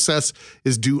the process,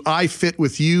 is do I fit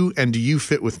with you and do you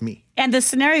fit with me? And the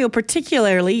scenario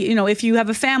particularly, if you have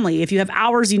a family, if you have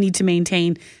hours you need to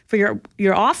maintain for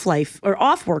your off life or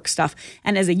off work stuff.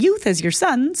 And as a youth, as your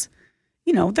sons,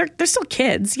 they're still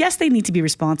kids. Yes, they need to be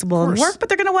responsible and work, but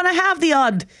they're going to want to have the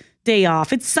odd day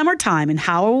off. It's summertime, and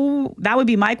that would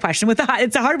be my question.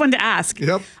 It's a hard one to ask.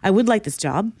 Yep. I would like this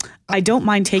job. I don't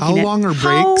mind taking it. How long are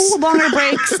breaks? How long are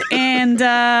breaks?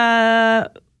 And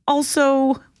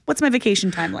also, what's my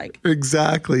vacation time like?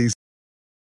 Exactly.